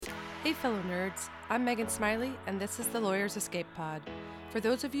Hey, fellow nerds. I'm Megan Smiley, and this is the Lawyer's Escape Pod. For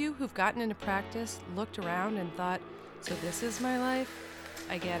those of you who've gotten into practice, looked around, and thought, so this is my life?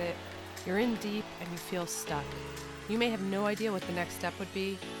 I get it. You're in deep and you feel stuck. You may have no idea what the next step would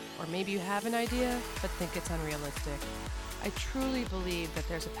be, or maybe you have an idea, but think it's unrealistic. I truly believe that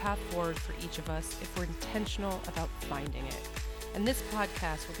there's a path forward for each of us if we're intentional about finding it. And this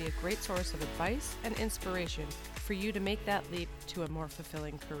podcast will be a great source of advice and inspiration for you to make that leap to a more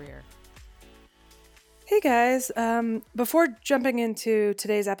fulfilling career. Hey guys, before jumping into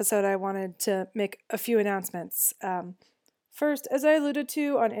today's episode, I wanted to make a few announcements. First, as I alluded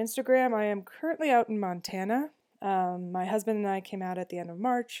to on Instagram, I am currently out in Montana. My husband and I came out at the end of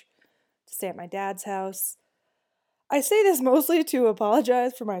March to stay at my dad's house. I say this mostly to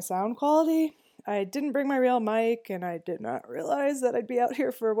apologize for my sound quality. I didn't bring my real mic, and I did not realize that I'd be out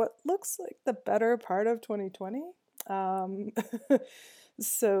here for what looks like the better part of 2020.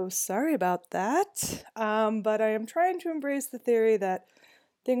 So sorry about that. But I am trying to embrace the theory that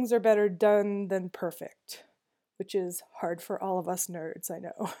things are better done than perfect, which is hard for all of us nerds, I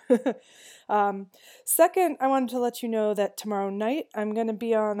know. Second, I wanted to let you know that tomorrow night I'm going to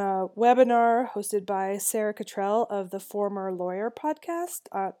be on a webinar hosted by Sarah Cottrell of the Former Lawyer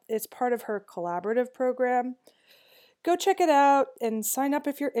podcast. It's part of her collaborative program. Go check it out and sign up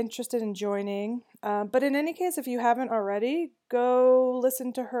if you're interested in joining. But in any case, if you haven't already, go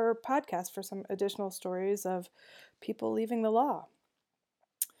listen to her podcast for some additional stories of people leaving the law.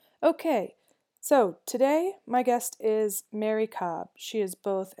 Okay, so today my guest is Mary Cobb. She is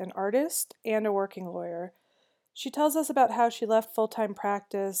both an artist and a working lawyer. She tells us about how she left full-time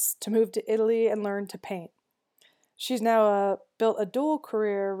practice to move to Italy and learn to paint. She's now built a dual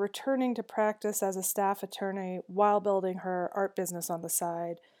career, returning to practice as a staff attorney while building her art business on the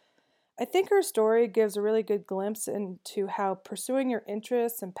side. I think her story gives a really good glimpse into how pursuing your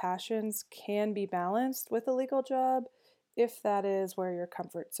interests and passions can be balanced with a legal job, if that is where your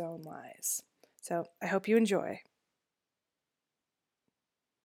comfort zone lies. So I hope you enjoy.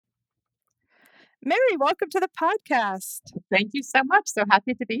 Mary, welcome to the podcast. Thank you so much. So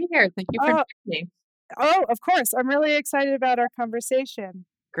happy to be here. Thank you for Oh, joining me. of course. I'm really excited about our conversation.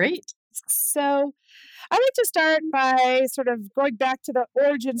 Great. So I'd like to start by sort of going back to the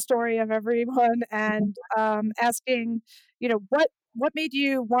origin story of everyone and asking, what made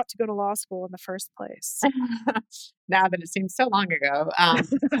you want to go to law school in the first place? Now that it seems so long ago,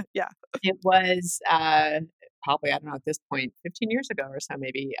 Yeah. it was probably, I don't know, at this point, 15 years ago or so,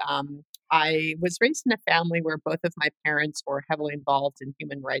 maybe. I was raised in a family where both of my parents were heavily involved in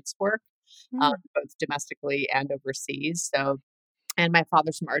human rights work, Mm. both domestically and overseas. And my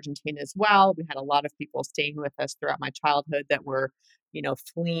father's from Argentina as well. We had a lot of people staying with us throughout my childhood that were,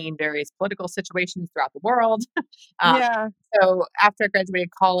 fleeing various political situations throughout the world. um, Yeah. so after I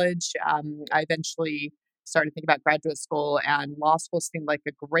graduated college, I eventually started thinking about graduate school, and law school seemed like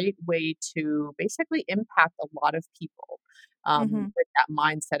a great way to basically impact a lot of people Hmm. with that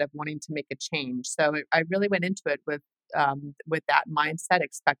mindset of wanting to make a change. I really went into it with that mindset,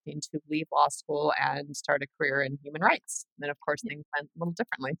 expecting to leave law school and start a career in human rights. And then, of course, things went a little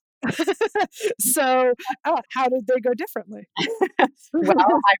differently. So, how did they go differently? Well,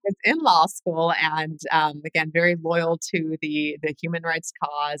 I was in law school and, again, very loyal to the human rights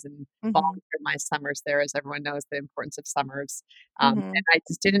cause and Hmm. volunteered my summers there, as everyone knows the importance of summers. Hmm. And I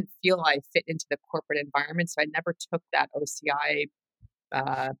just didn't feel I fit into the corporate environment, so I never took that OCI,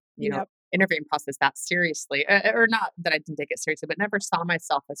 uh, you know, Yep. interviewing process that seriously, or not that I didn't take it seriously, but never saw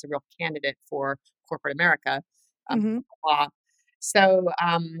myself as a real candidate for corporate America, Hmm. law. So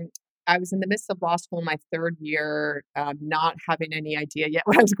I was in the midst of law school in my third year, not having any idea yet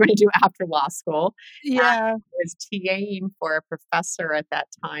what I was going to do after law school. Yeah. I was TAing for a professor at that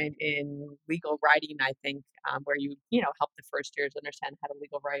time in legal writing, I think, where you help the first years understand how to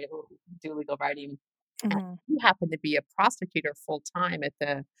do legal writing. And Hmm. he happened to be a prosecutor full time at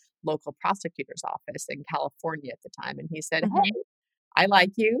the local prosecutor's office in California at the time. And he said, Hmm. "Hey, I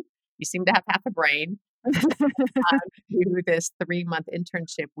like you. You seem to have half a brain. Do this 3-month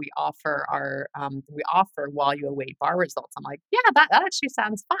internship we offer while you await bar results." I'm like, "Yeah, that actually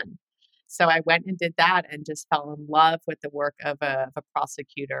sounds fun." So I went and did that and just fell in love with the work of a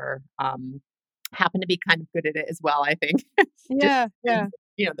prosecutor. Happened to be kind of good at it as well, I think. Just Yeah. Yeah.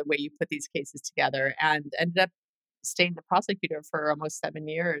 the way you put these cases together, and ended up staying the prosecutor for almost 7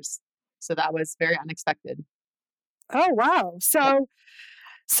 years. So that was very unexpected. Oh, wow. So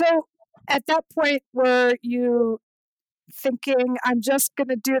at that point, were you thinking, I'm just going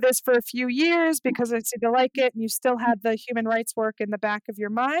to do this for a few years because I seem to like it, and you still had the human rights work in the back of your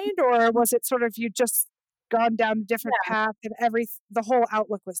mind? Or was it sort of you just gone down a different Yeah. path and the whole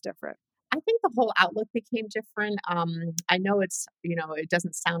outlook was different. I think the whole outlook became different. I know it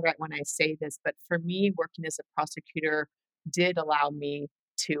doesn't sound right when I say this, but for me, working as a prosecutor did allow me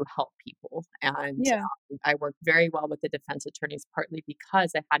to help people. And Yeah. I worked very well with the defense attorneys, partly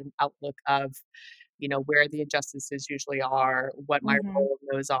because I had an outlook of, where the injustices usually are, what my Mhm. role in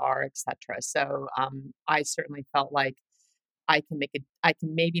those are, etc. So I certainly felt like I can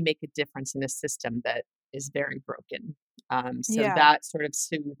maybe make a difference in a system that is very broken. So Yeah. that sort of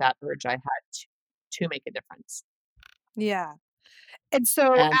soothed that urge I had to make a difference. Yeah. And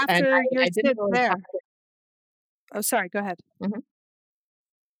so And after your I didn't stint really have there. to. Oh, sorry, go ahead. Mhm.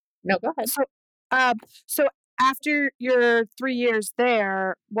 No, go ahead. So, um, so after your 3 years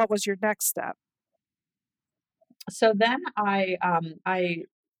there, what was your next step? So then I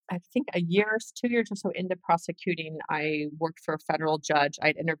think a year, 2 years or so into prosecuting, I worked for a federal judge.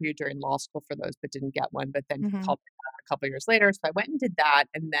 I'd interviewed during law school for those, but didn't get one, but then he Mhm. called me back a couple years later. So I went and did that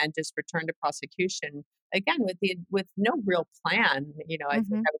and then just returned to prosecution again with no real plan. I think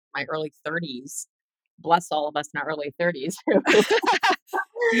Mhm. I was in my early 30s. Bless all of us in our early 30s who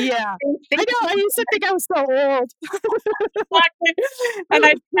Yeah. I think know, I used to think I was so old. exactly. And I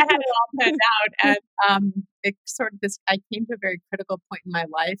had it all planned out, and, it sort of this I came to a very critical point in my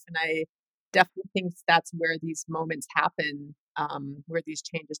life, and I definitely think that's where these moments happen, where these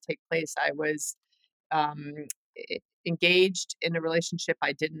changes take place. I was, um, engaged in a relationship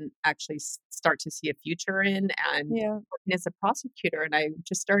I didn't actually start to see a future in, and Yeah. working as a prosecutor, and I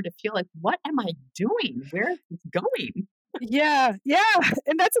just started to feel like, "What am I doing? Where is this going?" Yeah, yeah,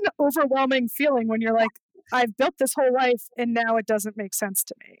 and that's an overwhelming feeling when you're like, "I've built this whole life and now it doesn't make sense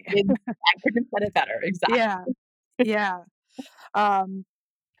to me." And I couldn't have said it better, exactly. Yeah, yeah. Um,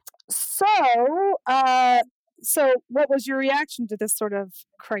 so, uh, so what was your reaction to this sort of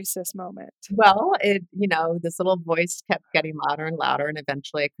crisis moment? Well, this little voice kept getting louder and louder, and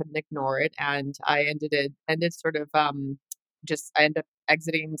eventually I couldn't ignore it, and I ended sort of, just I ended up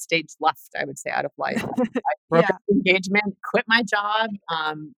exiting stage left, I would say, out of life. I broke up Yeah, the engagement, quit my job,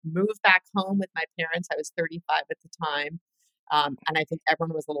 moved back home with my parents. I was 35 at the time, and I think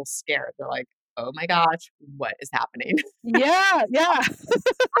everyone was a little scared. They're like, "Oh my gosh, what is happening?" yeah, yeah.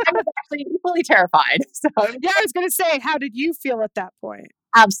 I was actually equally terrified, so I was Yeah, I was gonna say, how did you feel at that point?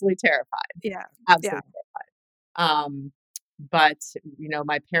 absolutely terrified, Yeah, yeah, absolutely terrified. But,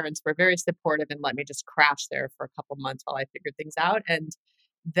 my parents were very supportive and let me just crash there for a couple months while I figured things out. And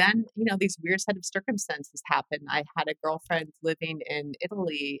then, these weird set of circumstances happened. I had a girlfriend living in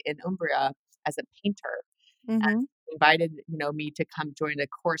Italy, in Umbria, as a painter, and mhm. invited, me to come join a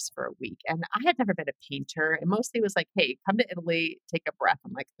course for a week. And I had never been a painter. And mostly it was like, hey, come to Italy, take a breath.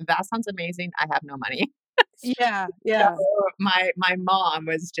 I'm like, that sounds amazing. I have no money. Yeah, So yeah, my mom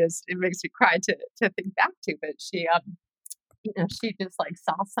was just it makes me cry to think back to, but she just, like,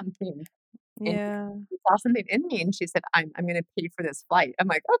 saw something in yeah, she saw something in me, and she said, I'm gonna pay for this flight." I'm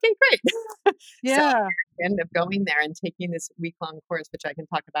like, "Okay, great." So, yeah, I ended up going there and taking this week-long course, which I can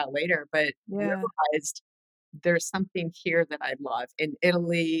talk about later, but yeah. realized there's something here that I love in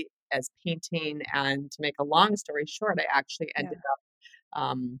Italy as painting, and to make a long story short, I actually ended Yeah. up,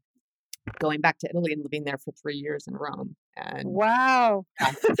 going back to Italy and living there for 3 years in Rome, and Wow.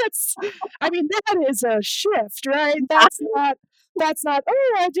 yeah. That's I mean, that is a shift, right? That's not,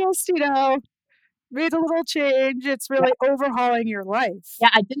 "Oh, I just, made a little change." It's really overhauling your life. Yeah,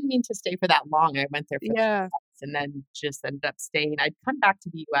 I didn't mean to stay for that long. I went there for 3 Yeah, months and then just ended up staying. I'd come back to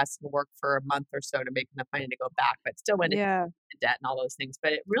the US and work for a month or so to make enough money to go back, but still went into yeah, debt and all those things.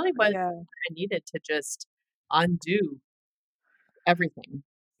 But it really was yeah, what I needed to just undo everything.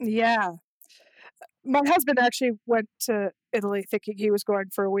 yeah. My husband actually went to Italy thinking he was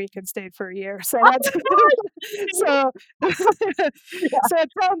going for a week and stayed for a year, so Oh that's my gosh! so Yeah, so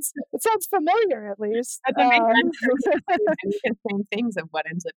it sounds familiar at least. that's amazing. I'm sure he was doing many of the same things of what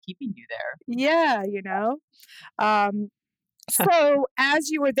ends up keeping you there. Yeah, um, so as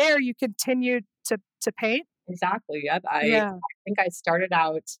you were there, you continued to paint? Exactly, yep. Yeah, I think I started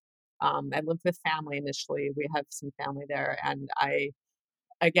out, I lived with family initially. We have some family there, and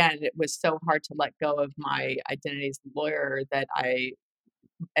again, it was so hard to let go of my identity as a lawyer that I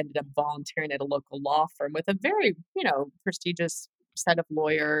ended up volunteering at a local law firm with a very, prestigious set of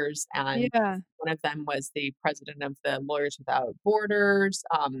lawyers. And yeah, one of them was the president of the Lawyers Without Borders.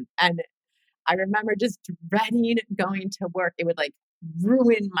 And I remember just dreading going to work. It would like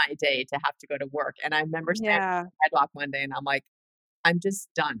ruin my day to have to go to work. And I remember standing yeah. on the sidewalk one day and I'm like, I'm just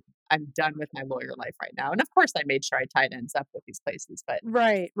done. I'm done with my lawyer life right now. And of course, I made sure I tied ends up with these places, but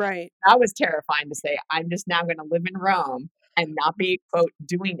Right, right. that was terrifying to say, "I'm just now gonna live in Rome and not be, quote,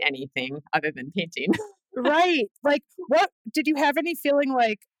 doing anything other than painting." Right. Like, what did you have any feeling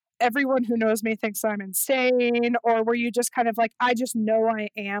like everyone who knows me thinks I'm insane, or were you just kind of like, "I just know I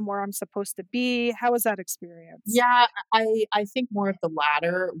am where I'm supposed to be"? How was that experience? Yeah, I think more of the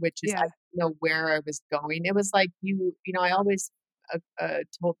latter, which is I Yeah. didn't know where I was going. It was like I always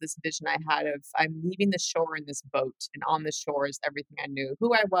told this vision I had of I'm leaving the shore in this boat, and on the shore is everything I knew,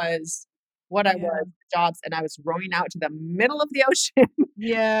 who I was, what I Yeah. was, jobs, and I was rowing out to the middle of the ocean,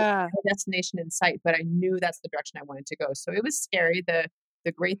 Yeah. no destination in sight, but I knew that's the direction I wanted to go. So it was scary.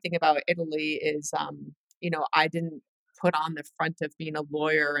 The great thing about Italy is, I didn't put on the front of being a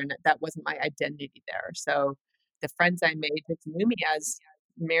lawyer, and that wasn't my identity there. So the friends I made just knew me as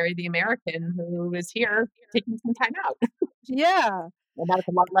Mary the American who is here taking some time out. Yeah. And that was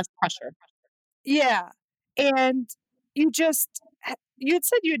a lot less pressure. Yeah. And you had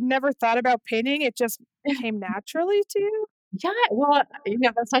said you had never thought about painting, it just came naturally to you? Yeah, well,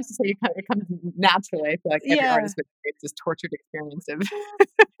 that's nice to say it comes naturally. I feel like every Yeah. artist would say it's this tortured experience of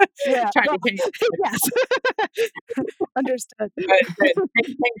Yeah. trying Well, to paint. yes. Understood. But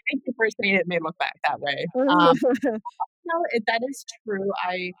thank you for saying it may look that way. No, that is true.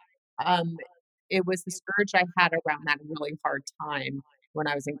 Um, it was this urge I had around that really hard time when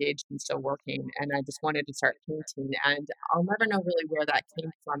I was engaged and still working, and I just wanted to start painting, and I'll never know really where that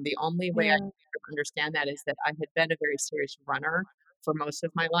came from. The only way I Yeah. can understand that is that I had been a very serious runner for most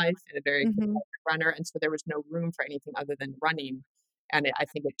of my life and a very Mhm. competitive runner, and so there was no room for anything other than running, and I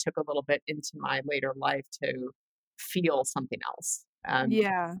think it took a little bit into my later life to feel something else.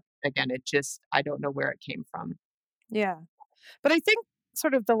 Yeah. Again, I don't know where it came from. Yeah. But I think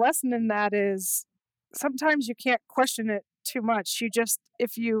sort of the lesson in that is sometimes you can't question it too much. You just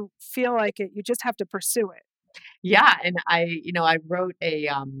if you feel like it, you just have to pursue it. Yeah, and I wrote a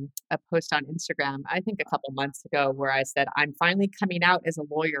post on Instagram, I think a couple months ago, where I said, "I'm finally coming out as a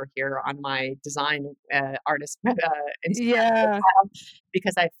lawyer here on my design, artist, Instagram Yeah. profile,"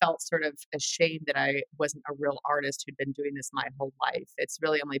 because I felt sort of ashamed that I wasn't a real artist who'd been doing this my whole life. It's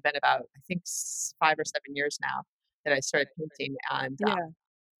really only been about, I think, 5 or 7 years now that I started painting, and, Yeah.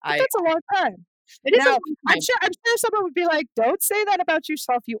 But I that's a long time. it is a Now, long time. I'm sure someone would be like, "Don't say that about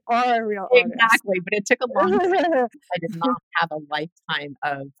yourself. You are a real artist." Exactly, but it took a long time because I did not have a lifetime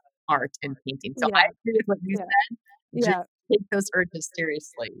of art and painting. So I Yeah. agree with what you Yeah. said. Just Yeah. take those urges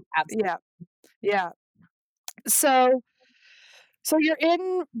seriously. Absolutely. Yeah. Yeah. So you're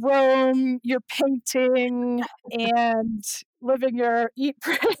in Rome, you're painting and living your eat,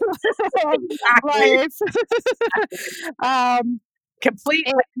 pray, love Exactly, life. exactly. Um, Complete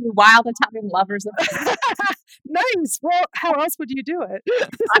and with you wild Italian lovers of nice. Well, how else would you do it?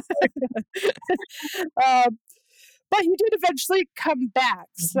 Um, but you did eventually come back.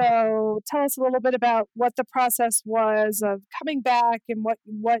 Mhm. So tell us a little bit about what the process was of coming back and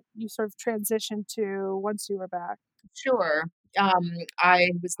what you sort of transitioned to once you were back. Sure. I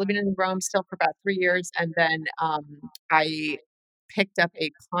was living in Rome still for about 3 years, and then, I picked up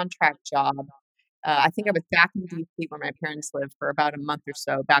a contract job. I think I was back in DC where my parents lived for about a month or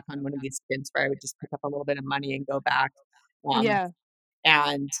so, back on one of these stints where I would just pick up a little bit of money and go back. Um, Yeah.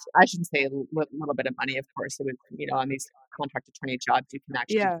 and I shouldn't say a little bit of money, of course. It was, on these contract attorney jobs, you can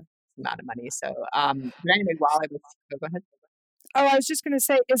actually Yeah. make amount of money. So, but anyway, while I was go ahead. Oh, I was just gonna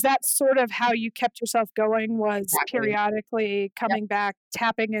say, is that sort of how you kept yourself going, was Exactly. periodically Yep, coming back,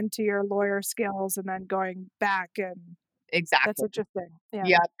 tapping into your lawyer skills, and then going back, and that's exactly. interesting. Yeah.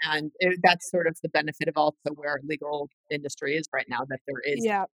 Yeah, and that's sort of the benefit of also where legal industry is right now, that there is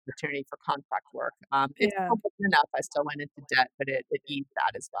Yeah. opportunity for contract work. It Yeah. still wasn't enough. I still went into debt, but it eased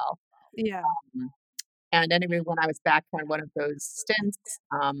that as well. Yeah. Mm. And anyway, when I was back on one of those stints,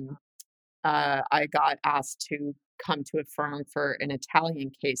 I got asked to come to a firm for an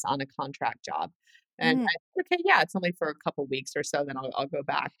Italian case on a contract job. And Mm. I said, okay, yeah, it's only for a couple weeks or so, then I'll go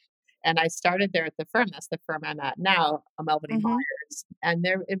back. And I started there at the firm. That's the firm I'm at now, Melvin and Mhm. Myers. And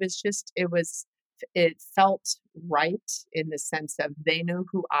there, it felt right in the sense of they knew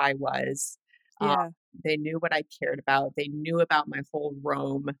who I was. Um, Yeah. they knew what I cared about. They knew about my whole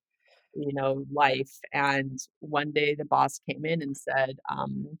Rome life. And one day the boss came in and said,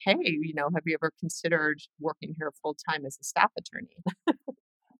 "Hey, have you ever considered working here full time as a staff attorney?"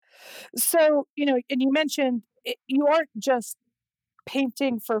 So, and you mentioned you aren't just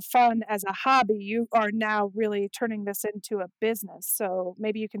painting for fun as a hobby, you are now really turning this into a business. So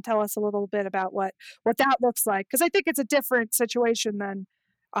maybe you can tell us a little bit about what that looks like, because I think it's a different situation than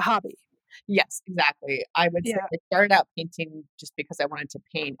a hobby. Yes, exactly. I would say Yeah. I started out painting just because I wanted to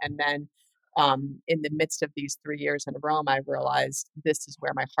paint, and then in the midst of these 3 years in Rome, I realized this is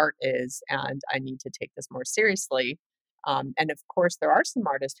where my heart is, and I need to take this more seriously. And of course, there are some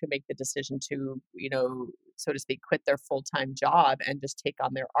artists who make the decision to, so to speak, quit their full-time job and just take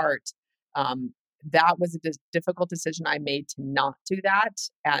on their art. That was a difficult decision I made to not do that,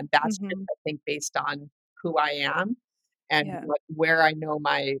 and that's just, Mhm. I think, based on who I am and Yeah. where I know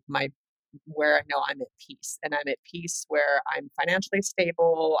where I know I'm at peace, and I'm at peace where I'm financially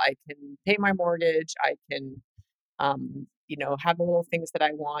stable. I can pay my mortgage. I can have the little things that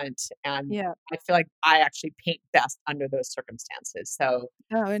I want. And Yeah. I feel like I actually paint best under those circumstances. So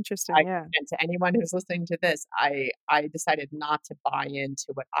Oh, interesting, yeah. and to anyone who's listening to this, I decided not to buy into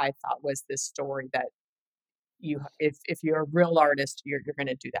what I thought was this story that if you're a real artist, you're going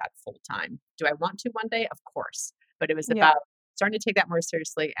to do that full time. Do I want to one day? Of course, but it was Yeah. about starting to take that more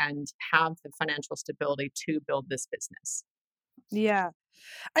seriously and have the financial stability to build this business. Yeah.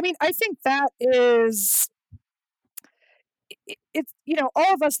 I mean, I think that is it's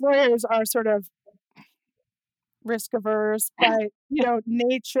all of us lawyers are sort of risk averse by,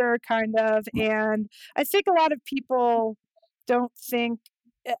 nature kind of, and I think a lot of people don't think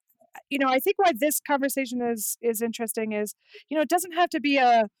eh, I think why this conversation is interesting is, it doesn't have to be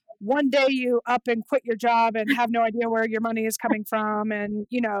a one day you up and quit your job and have no idea where your money is coming from and,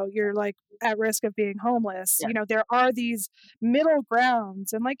 you're like at risk of being homeless. Yeah, There are these middle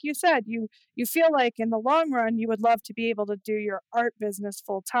grounds and like you said, you feel like in the long run you would love to be able to do your art business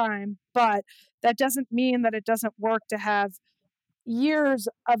full time, but that doesn't mean that it doesn't work to have years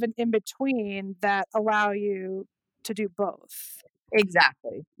of an in between that allow you to do both.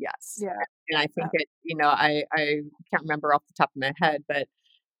 exactly. Yes, Yeah. and I think Uh, I can't remember off the top of my head, but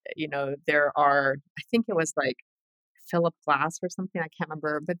there are, I think it was like Philip Glass or something, I can't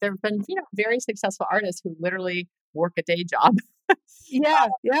remember, but there have been, very successful artists who literally work a day job yeah,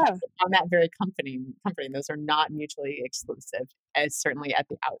 yeah, on that very company. Those are not mutually exclusive, as certainly at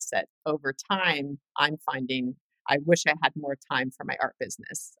the outset. Over time, I'm finding I wish I had more time for my art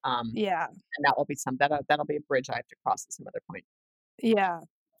business, yeah, and that will be that'll be a bridge I have to cross at some other point. yeah.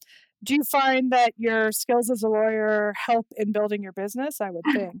 Do you find that your skills as a lawyer help in building your business? I would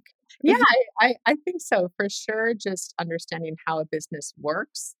think. Yeah, I think so, for sure, just understanding how a business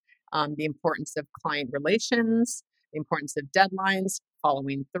works, the importance of client relations, the importance of deadlines,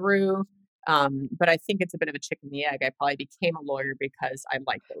 following through, but I think it's a bit of a chicken and the egg. I probably became a lawyer because I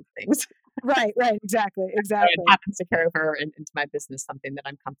like those things. Right, right, exactly, So it exactly. happens to carry over into my business, something that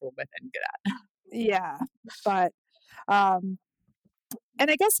I'm comfortable with and good at. Yeah, but, um and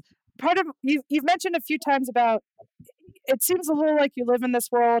I guess part of you've mentioned a few times about it seems a little like you live in this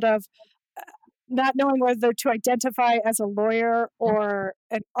world of not knowing whether to identify as a lawyer or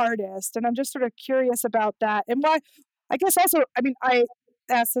an artist, and I'm just sort of curious about that, and why I guess also, I mean, I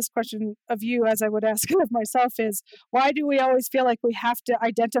ask this question of you as I would ask it of myself is, why do we always feel like we have to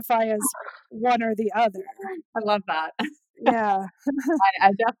identify as one or the other? I love that. Yeah.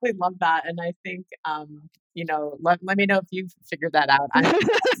 I definitely love that, and I think, let me know if you've figured that out. I'm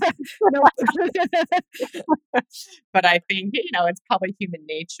Nope. but I think, it's probably human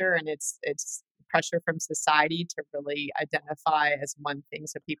nature and it's pressure from society to really identify as one thing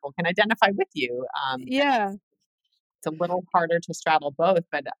so people can identify with you. Yeah, It's a little harder to straddle both,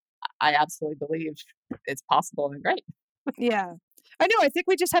 but I absolutely believe it's possible and great. yeah. I know, I think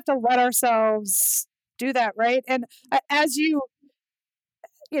we just have to let ourselves do that, right? And as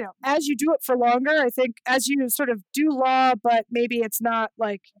as you do it for longer, I think as you sort of do law, but maybe it's not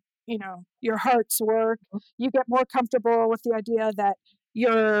like, your heart's work, you get more comfortable with the idea that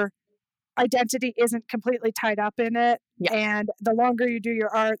your identity isn't completely tied up in it. Yeah, And the longer you do your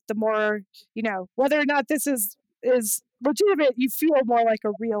art, the more, whether or not this is legitimate, you feel more like a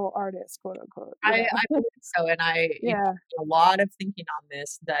real artist, quote unquote, I believe so, and Yeah. a lot of thinking on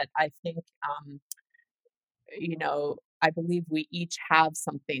this that I think, I believe we each have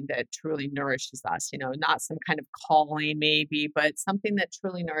something that truly nourishes us, not some kind of calling maybe, but something that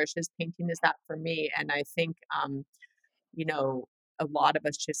truly nourishes. Painting is that for me. And I think, you know, a lot of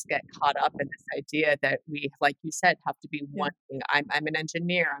us just get caught up in this idea that we, like you said, have to be Yeah. one thing. I'm an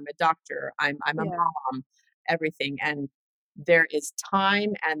engineer, I'm a doctor, I'm a Yeah. mom, everything. And there is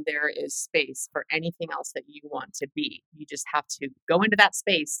time and there is space for anything else that you want to be. You just have to go into that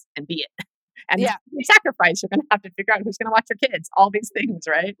space and be it. And Yeah. sacrifice, you're gonna have to figure out who's gonna watch your kids, all these things,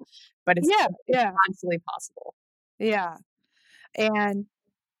 right? But Yeah. it's Yeah. constantly possible. Yeah. And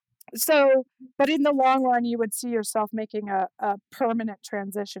so, but in the long run, you would see yourself making a permanent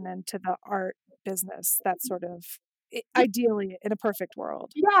transition into the art business, that sort of ideally in a perfect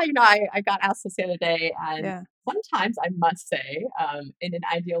world. Yeah, I got asked this the other day, and Yeah. sometimes I must say, in an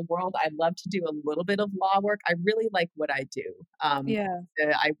ideal world, I'd love to do a little bit of law work. I really like what I do. Yeah.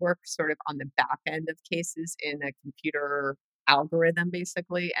 I work sort of on the back end of cases in a computer algorithm,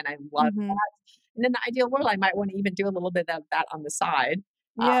 basically, and I love Mhm. that. And in the ideal world, I might want to even do a little bit of that on the side,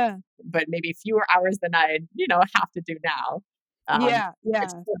 uh, Yeah. but maybe fewer hours than I, have to do now. Yeah. But Yeah.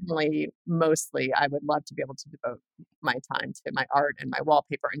 certainly, mostly, I would love to be able to devote my time to my art and my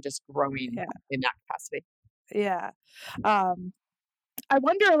wallpaper and just growing Yeah. in that capacity. Yeah. Um, I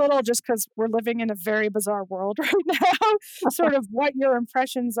wonder a little just because 'cause we're living in a very bizarre world right now, sort of what your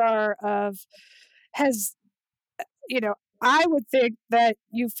impressions are of has you know, I would think that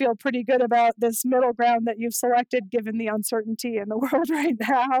you feel pretty good about this middle ground that you've selected given the uncertainty in the world right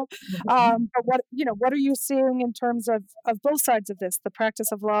now. Mhm. But what are you seeing in terms of both sides of this, the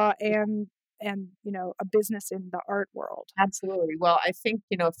practice of law and, a business in the art world? Absolutely. Well, I think,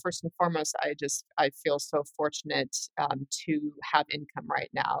 first and foremost, I feel so fortunate to have income right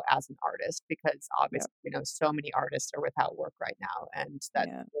now as an artist because Yep. obviously, so many artists are without work right now, and that's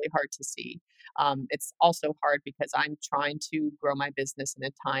Yeah. really hard to see. It's also hard because I'm trying to grow my business in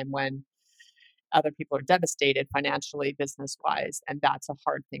a time when other people are devastated financially, business wise, and that's a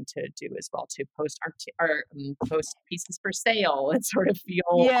hard thing to do as well. To post art or post pieces for sale and sort of feel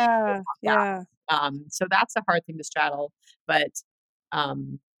Yeah. that. Yeah. So that's a hard thing to straddle, but,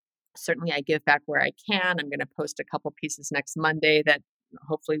 um, certainly I give back where I can. I'm gonna post a couple pieces next Monday that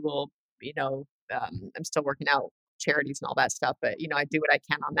hopefully will, I'm still working out charities and all that stuff, but, I do what I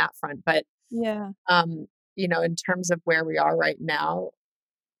can on that front. But, Yeah. um, in terms of where we are right now,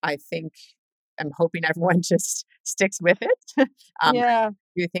 I think I'm hoping everyone just sticks with it. I Yeah.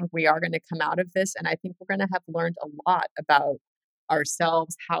 do think we are gonna come out of this, and I think we're gonna have learned a lot about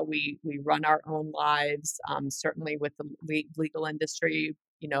ourselves, how we run our own lives, certainly with the legal industry,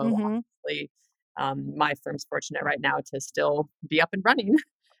 Mhm. obviously, my firm's fortunate right now to still be up and running,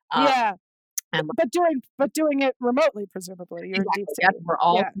 uh, Yeah. and But doing it remotely, presumably. You're in exactly, yep, DC. we're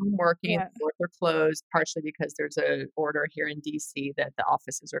all Yeah. home working, Yeah. doors are closed, partially because there's a order here in DC that the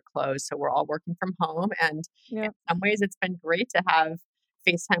offices are closed, so we're all working from home, and in Yeah. some ways, it's been great to have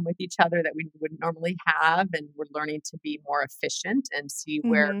FaceTime with each other that we wouldn't normally have, and we're learning to be more efficient and see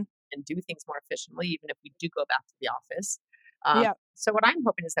where Mhm. we can do things more efficiently, even if we do go back to the office. Um, Yeah. so what I'm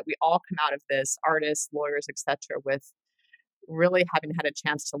hoping is that we all come out of this, artists, lawyers, etc., with really having had a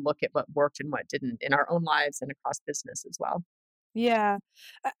chance to look at what worked and what didn't in our own lives and across business as well. Yeah.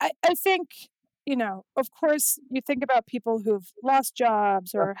 I think, of course, you think about people who've lost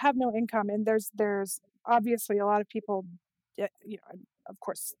jobs Yep. or have no income, and there's obviously a lot of people, and of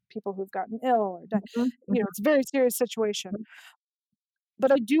course, people who've gotten ill or died. Mhm, It's a very serious situation. mhm,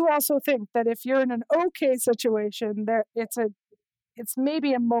 But I do also think that if you're in an okay situation, it's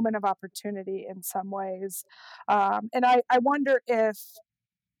maybe a moment of opportunity in some ways. And I wonder if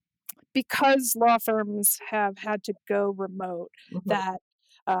because law firms have had to go remote, mhm. that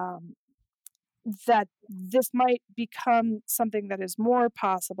um, that this might become something that is more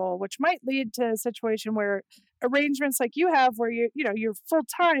possible, which might lead to a situation where arrangements like you have, where you're full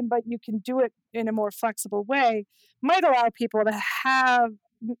time, but you can do it in a more flexible way, might allow people to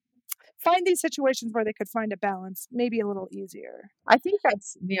find these situations where they could find a balance, maybe a little easier. I think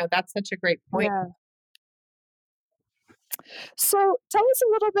that's such a great point. Yeah. So tell us a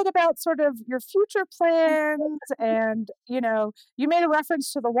little bit about sort of your future plans and, you made a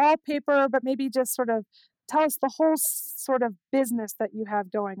reference to the wallpaper, but maybe just sort of tell us the whole sort of business that you have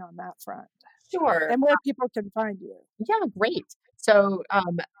going on that front Sure. and where people can find you. Yeah, great. So,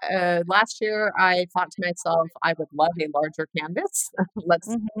 last year I thought to myself, I would love a larger canvas. Let's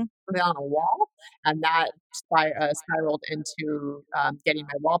Mhm. put it on a wall, and that spiraled into getting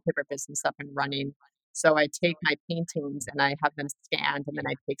my wallpaper business up and running. So I take my paintings and I have them scanned, and then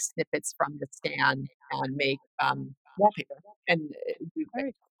I take snippets from the scan and make wallpaper. And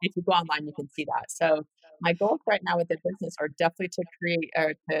Very if you go online, you can see that. So my goals right now with the business are definitely to create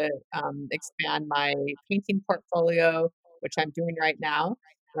or to expand my painting portfolio, which I'm doing right now.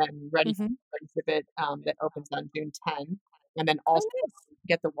 I'm ready Mhm. for an exhibit that opens on June 10, and then Oh, also nice.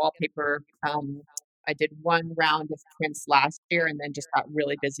 get the wallpaper. I did one round of prints last year, and then just got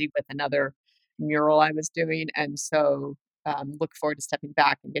really busy with another mural I was doing, and so look forward to stepping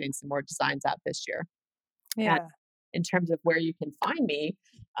back and getting some more designs out this year. And Yeah. in terms of where you can find me,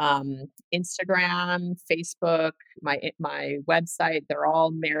 Instagram, Facebook, my website, they're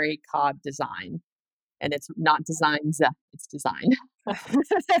all Mary Cobb Design, and it's not designs, it's design.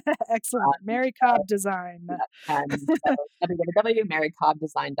 Excellent. Mary Cobb Design. Yeah, and so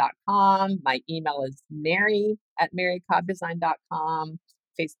www.marycobbdesign.com. My email is Mary at marycobbdesign.com.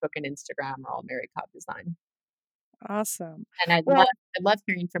 Facebook and Instagram are all Mary Cobb Design. Awesome. And Well, I love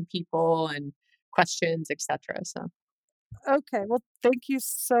hearing from people and questions, etcetera, so okay. Well, thank you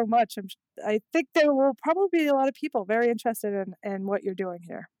so much. I think there will probably be a lot of people very interested in what you're doing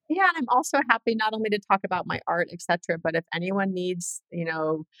here. yeah, and I'm also happy not only to talk about my art, etcetera, but if anyone needs,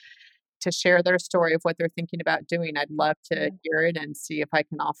 to share their story of what they're thinking about doing, I'd love to Yeah. hear it and see if I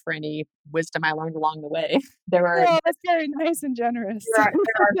can offer any wisdom I learned along the way. There are Oh, that's very nice and generous. there are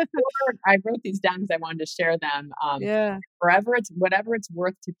 4 I wrote these down because I wanted to share them, Yeah, forever it's whatever it's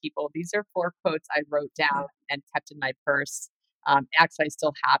worth to people. These are 4 quotes I wrote down yeah, and kept in my purse. Actually, I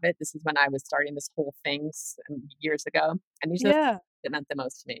still have it. This is when I was starting this whole thing years ago, and these are the yeah, that meant the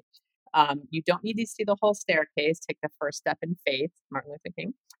most to me. "You don't need to see the whole staircase. Take the first step in faith." Martin Luther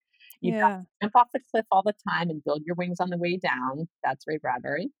King. "You don't yeah, jump off the cliff all the time and build your wings on the way down." That's Ray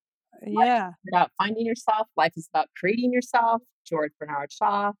Bradbury. "Life yeah. is about finding yourself. Life is about creating yourself." George Bernard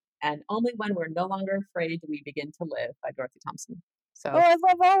Shaw. And "Only when we're no longer afraid do we begin to live" by Dorothy Thompson. Oh, So, I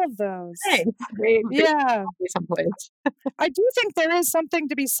love all of those. thanks. They Yeah. help me someplace. I do think there is something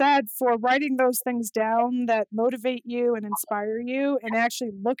to be said for writing those things down that motivate you and inspire you and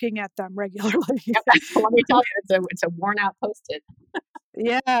actually looking at them regularly. Yep. Let me tell you, it's a worn out Post-it.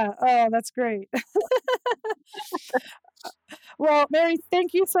 Yeah. Oh, that's great. Well, Mary,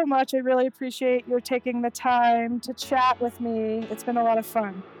 thank you so much. I really appreciate your taking the time to chat with me. It's been a lot of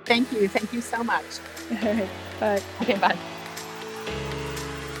fun. Thank you. Thank you so much. All right. Bye. Okay, bye.